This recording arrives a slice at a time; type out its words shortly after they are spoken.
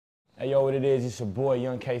Hey, yo, what it is, it's your boy,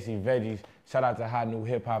 Young Casey Veggies. Shout out to Hot New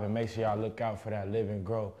Hip Hop, and make sure y'all look out for that Live and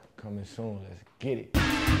Grow coming soon. Let's get it.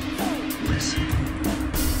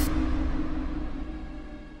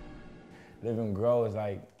 Live and Grow is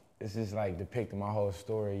like, it's just like depicting my whole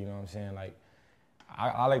story, you know what I'm saying? Like,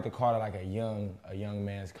 I like to call it like a young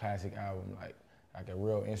man's classic album, like a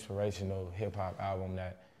real inspirational hip hop album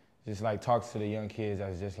that just like talks to the young kids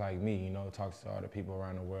that's just like me, you know, talks to all the people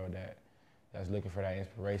around the world that's looking for that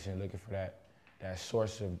inspiration, looking for that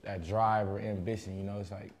source of that drive or ambition, you know.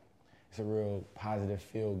 It's like, it's a real positive,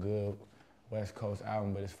 feel-good West Coast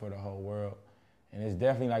album, but it's for the whole world. And it's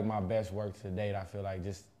definitely like my best work to date. I feel like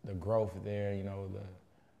just the growth there, you know,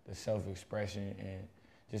 the self-expression and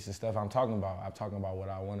just the stuff I'm talking about. I'm talking about what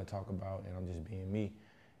I want to talk about, and I'm just being me.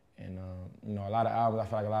 And you know, a lot of albums, I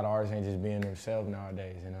feel like a lot of artists ain't just being themselves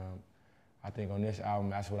nowadays. And I think on this album,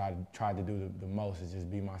 that's what I tried to do the most, is just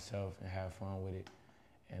be myself and have fun with it.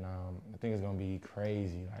 And I think it's gonna be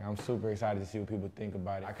crazy. Like, I'm super excited to see what people think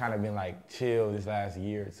about it. I kind of been like chill this last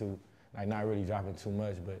year or two, like not really dropping too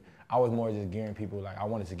much, but I was more just gearing people, like I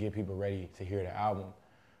wanted to get people ready to hear the album.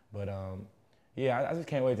 But yeah, I just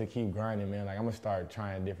can't wait to keep grinding, man. Like, I'm gonna start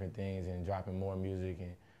trying different things and dropping more music.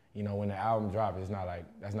 And you know, when the album drops, it's not like,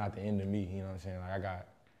 that's not the end of me, you know what I'm saying? Like,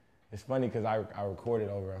 it's funny because I recorded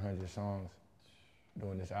over 100 songs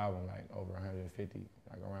doing this album, like over 150,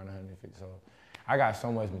 like around 150. So I got so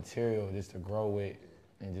much material just to grow with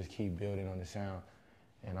and just keep building on the sound.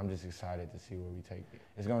 And I'm just excited to see where we take it.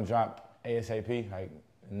 It's gonna drop ASAP, like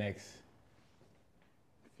the next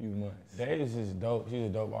few months. Dave is just dope. She's a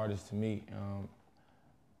dope artist to me.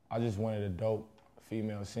 I just wanted a dope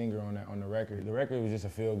female singer on the record. The record was just a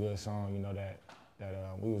feel-good song, you know, that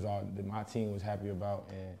my team was happy about,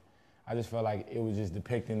 and I just felt like it was just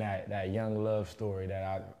depicting that young love story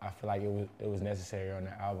that I feel like it was necessary on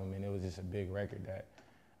the album, and it was just a big record that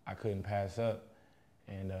I couldn't pass up.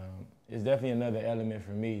 And it's definitely another element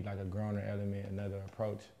for me, like a growner element, another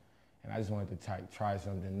approach. And I just wanted to try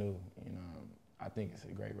something new. You know, I think it's a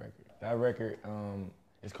great record. That record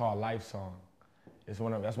is called Life Song. That's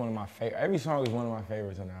one of my favorite. Every song is one of my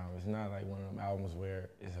favorites on the album. It's not like one of them albums where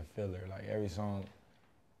it's a filler. Like, every song,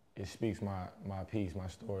 it speaks my piece, my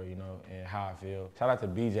story, you know, and how I feel. Shout out to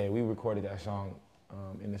BJ. We recorded that song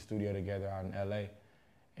in the studio together out in LA.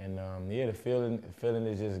 And yeah, the feeling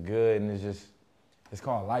is just good, and it's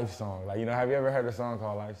called Life Song. Like, you know, have you ever heard a song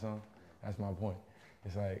called Life Song? That's my point.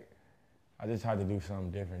 It's like, I just tried to do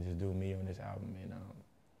something different, just do me on this album, and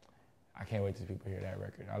I can't wait till people hear that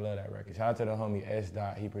record. I love that record. Shout out to the homie S.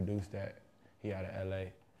 Dot. He produced that. He out of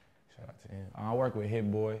LA. Shout out to him. I work with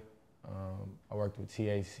Hit Boy. I worked with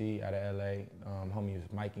THC out of LA. Homie was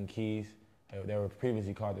Mike and Keys. They were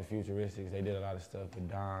previously called the Futuristics. They did a lot of stuff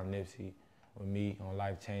with Dom, Nipsey, with me on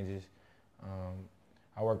Life Changes.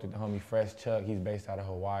 I worked with the homie Fresh Chuck. He's based out of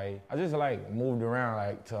Hawaii. I just like moved around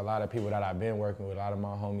like to a lot of people that I've been working with, a lot of my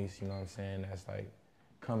homies, you know what I'm saying, that's like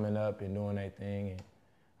coming up and doing their thing. And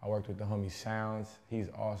I worked with the homie Sounds. He's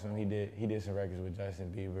awesome. He did some records with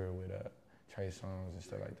Justin Bieber, with Trey Songz and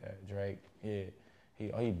stuff like that. Drake, yeah.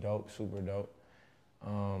 He dope, super dope.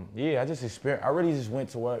 Yeah, I really just went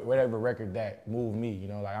to whatever record that moved me, you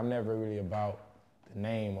know? Like, I'm never really about the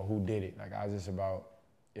name or who did it. Like, I was just about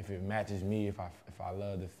if it matches me, if I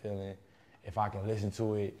love the feeling, if I can listen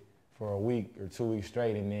to it for a week or 2 weeks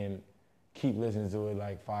straight and then keep listening to it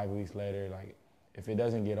like 5 weeks later, like, if it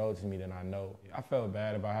doesn't get old to me, then I know. I felt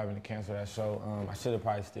bad about having to cancel that show. I should have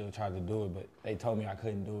probably still tried to do it, but they told me I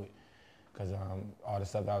couldn't do it because all the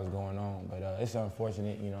stuff that was going on. But it's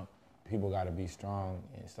unfortunate, you know, people got to be strong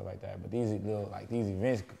and stuff like that. But these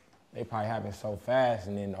events, they probably happen so fast,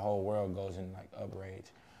 and then the whole world goes in like outrage.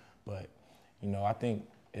 But, you know, I think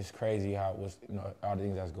it's crazy how it was, you know, all the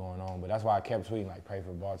things that's going on. But that's why I kept tweeting, like, pray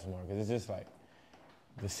for Baltimore, because it's just like,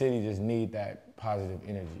 the city just need that positive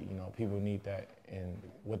energy, you know, people need that. And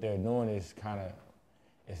what they're doing is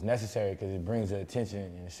it's necessary because it brings the attention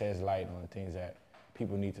and it sheds light on things that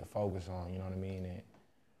people need to focus on, you know what I mean?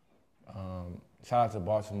 And shout out to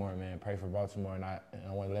Baltimore, man, pray for Baltimore. And I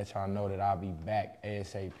want to let y'all know that I'll be back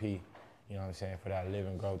ASAP, you know what I'm saying, for that Live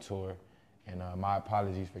and Grow tour. And my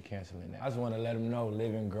apologies for canceling that. I just want to let them know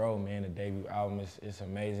Live and Grow, man, the debut album is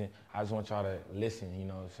amazing. I just want y'all to listen, you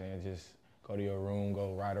know what I'm saying, just go to your room,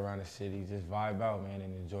 go ride around the city, just vibe out, man,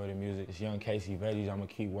 and enjoy the music. It's Young Casey Veggies. I'm going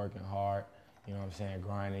to keep working hard, you know what I'm saying,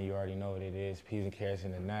 grinding. You already know what it is. Peas and Carrots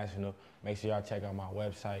International. Make sure y'all check out my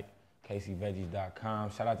website,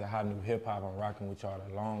 CaseyVeggies.com. Shout out to Hot New Hip Hop. I'm rocking with y'all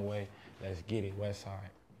the long way. Let's get it, West Side.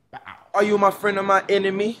 Bow. Are you my friend or my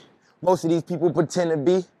enemy? Most of these people pretend to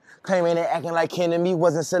be. Claiming they acting like kin to me.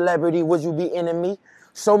 Wasn't celebrity, would you be enemy?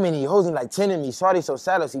 So many hoes, like 10 of me. Shawty so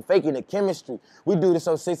sallow, he faking the chemistry. We do this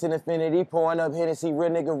 06 in infinity, pouring up Hennessy, real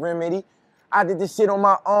nigga remedy. I did this shit on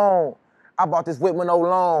my own. I bought this whip with no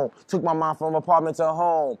loan. Took my mom from apartment to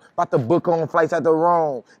home. About to book on flights out to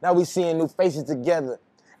Rome. Now we seeing new faces together.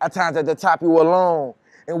 At times at the top you alone.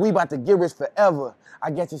 And we about to get rich forever.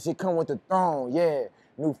 I guess this shit come with the throne, yeah.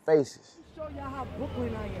 New faces. Let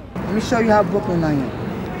me show you how Brooklyn I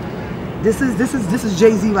am. This is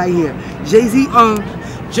Jay-Z right here. Jay-Z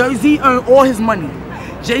earned all his money.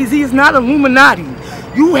 Jay-Z is not Illuminati.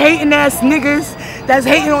 You hating ass niggas that's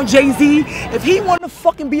hating on Jay-Z, if he wanna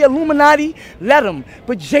fucking be Illuminati, let him.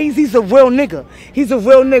 But Jay-Z's a real nigga. He's a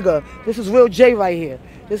real nigga. This is real Jay right here.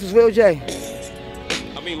 This is real Jay.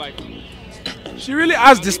 I mean, like, she really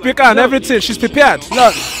asked the speaker and everything. She's prepared.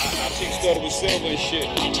 Look. This is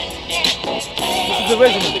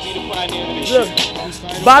original. Look,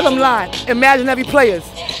 bottom line, imaginary players.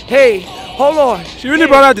 Hey, hold on. She really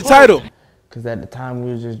brought out the title. Because at the time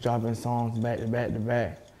we were just dropping songs back to back to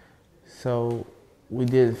back. So we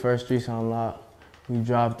did the first Streets Unlocked. We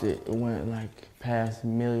dropped it. It went like past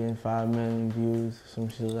 1 million, 5 million views, some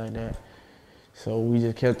shit like that. So we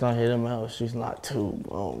just kept on hitting them out with Streets Unlocked 2,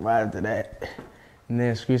 right after that. And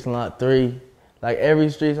then Streets Unlocked 3. Like every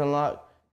Streets Unlocked,